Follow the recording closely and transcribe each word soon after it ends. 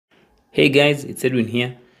Hey guys, it's Edwin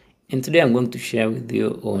here, and today I'm going to share with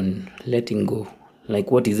you on letting go.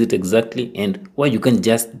 Like, what is it exactly, and why you can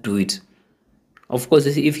just do it. Of course,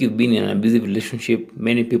 if you've been in an abusive relationship,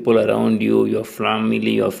 many people around you, your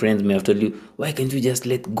family, your friends may have told you, why can't you just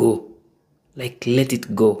let go? Like, let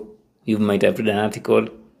it go. You might have read an article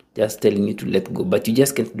just telling you to let go, but you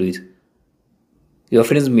just can't do it. Your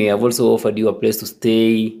friends may have also offered you a place to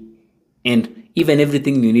stay, and even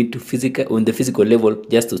everything you need to on the physical level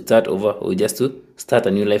just to start over or just to start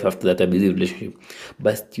a new life after that abusive relationship.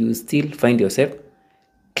 But you still find yourself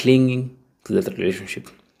clinging to that relationship.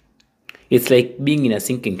 It's like being in a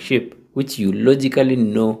sinking ship, which you logically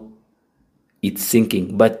know it's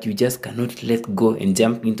sinking, but you just cannot let go and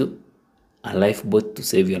jump into a lifeboat to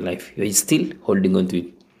save your life. You're still holding on to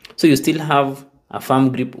it. So you still have a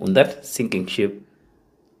firm grip on that sinking ship,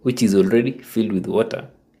 which is already filled with water,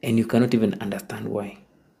 and you cannot even understand why.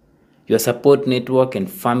 Your support network and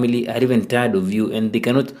family are even tired of you, and they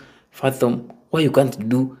cannot fathom why you can't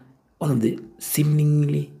do one of the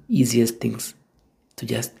seemingly easiest things, to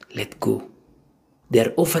just let go. They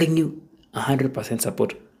are offering you 100%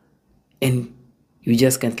 support, and you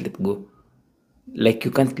just can't let go. Like, you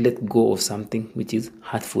can't let go of something which is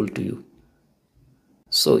hurtful to you.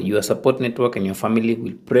 So your support network and your family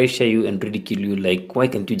will pressure you and ridicule you, like, why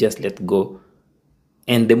can't you just let go?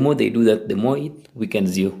 And the more they do that, the more it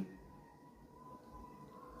weakens you.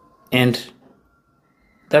 And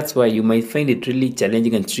that's why you might find it really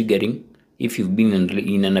challenging and triggering if you've been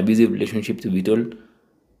in an abusive relationship to be told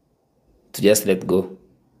to just let go.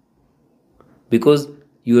 Because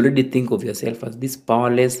you already think of yourself as this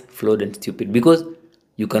powerless, flawed, and stupid. Because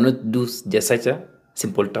you cannot do just such a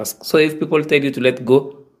simple task. So if people tell you to let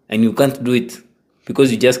go and you can't do it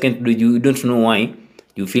because you just can't do it, you don't know why,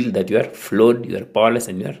 you feel that you are flawed, you are powerless,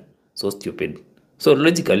 and you are so stupid. So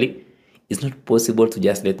logically, it's not possible to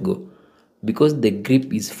just let go because the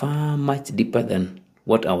grip is far much deeper than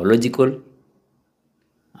what our logical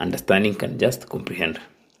understanding can just comprehend.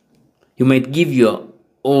 You might give your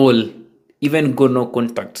all, even go no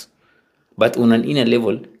contact, but on an inner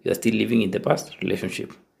level, you are still living in the past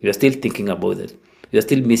relationship. You are still thinking about it. You are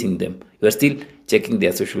still missing them. You are still checking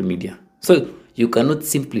their social media. So you cannot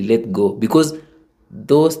simply let go because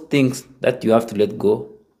those things that you have to let go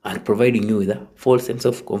are providing you with a false sense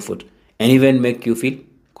of comfort and even make you feel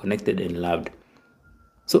connected and loved.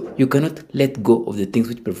 So you cannot let go of the things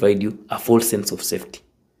which provide you a false sense of safety.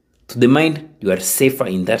 To the mind, you are safer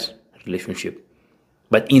in that relationship.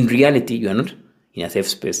 But in reality, you are not in a safe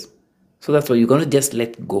space. So that's why you cannot just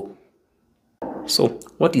let go. So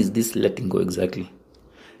what is this letting go exactly?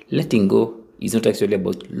 Letting go is not actually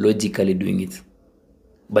about logically doing it,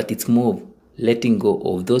 but it's more of letting go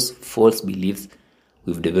of those false beliefs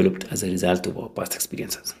we've developed as a result of our past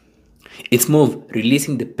experiences. It's more of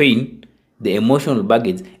releasing the pain, the emotional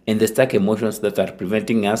baggage, and the stuck emotions that are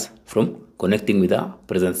preventing us from connecting with our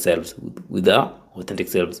present selves, with our authentic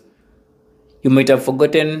selves. You might have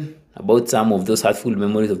forgotten about some of those hurtful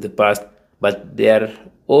memories of the past, but they are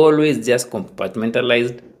always just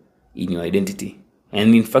compartmentalized in your identity.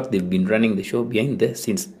 And in fact, they've been running the show behind the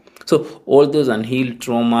scenes. So all those unhealed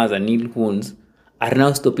traumas, unhealed wounds are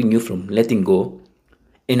now stopping you from letting go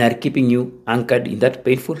and are keeping you anchored in that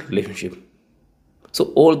painful relationship.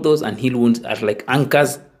 So all those unhealed wounds are like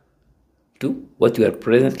anchors to what you are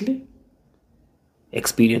presently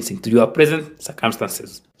experiencing, to your present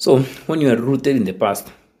circumstances. So when you are rooted in the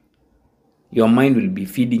past, your mind will be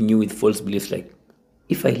feeding you with false beliefs like,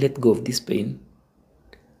 if I let go of this pain,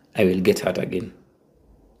 I will get hurt again.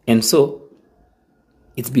 And so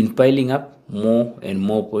it's been piling up more and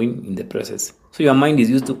more pain in the process. So your mind is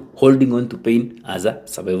used to holding on to pain as a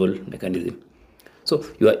survival mechanism. So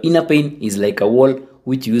your inner pain is like a wall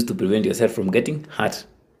which you use to prevent yourself from getting hurt.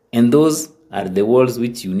 And those are the walls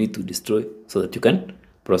which you need to destroy so that you can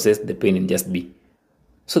process the pain and just be.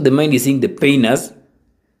 So the mind is seeing the pain as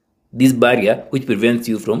this barrier which prevents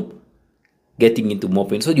you from getting into more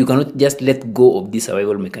pain. So you cannot just let go of this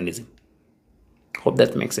survival mechanism. Hope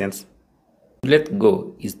that makes sense. To let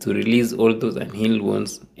go is to release all those unhealed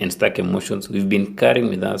wounds and stuck emotions we've been carrying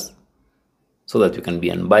with us so that we can be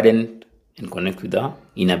unburdened and connect with our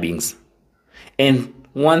inner beings. And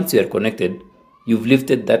once you are connected, you've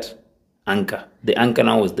lifted that anchor. The anchor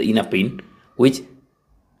now is the inner pain, which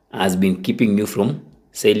has been keeping you from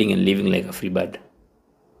sailing and living like a free bird.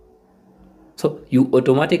 So you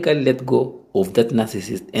automatically let go of that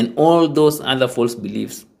narcissist and all those other false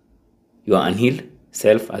beliefs your unhealed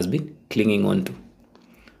self has been clinging on to.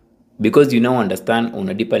 Because you now understand on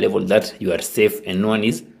a deeper level that you are safe and no one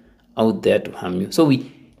is out there to harm you. So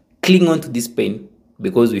we cling on to this pain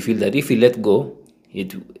because we feel that if we let go,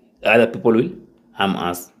 other people will harm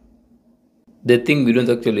us. The thing we don't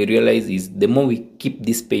actually realize is the more we keep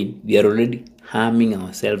this pain, we are already harming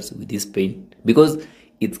ourselves with this pain because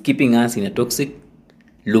it's keeping us in a toxic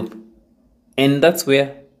loop. And that's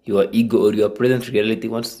where your ego or your present reality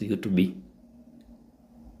wants you to be.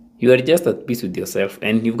 You are just at peace with yourself,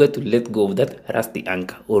 and you've got to let go of that rusty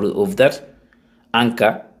anchor or of that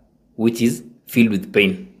anchor which is filled with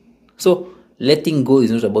pain. So, letting go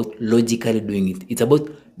is not about logically doing it, it's about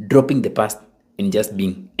dropping the past and just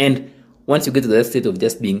being. And once you get to that state of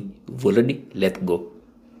just being, you've already let go.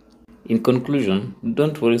 In conclusion,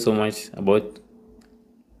 don't worry so much about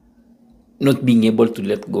not being able to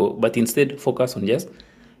let go, but instead focus on just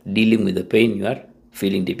dealing with the pain you are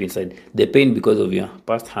feeling deep inside. The pain because of your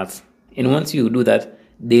past hurts. And once you do that,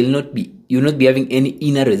 you'll not be having any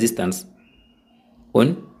inner resistance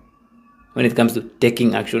on when it comes to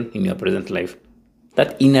taking action in your present life.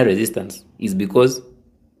 That inner resistance is because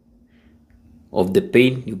of the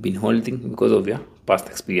pain you've been holding because of your past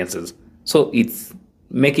experiences. So it's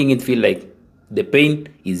making it feel like the pain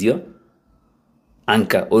is your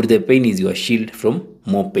anchor or the pain is your shield from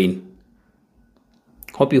more pain.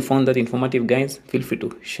 Hope you found that informative, guys. Feel free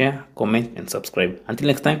to share, comment, and subscribe. Until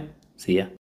next time, see ya.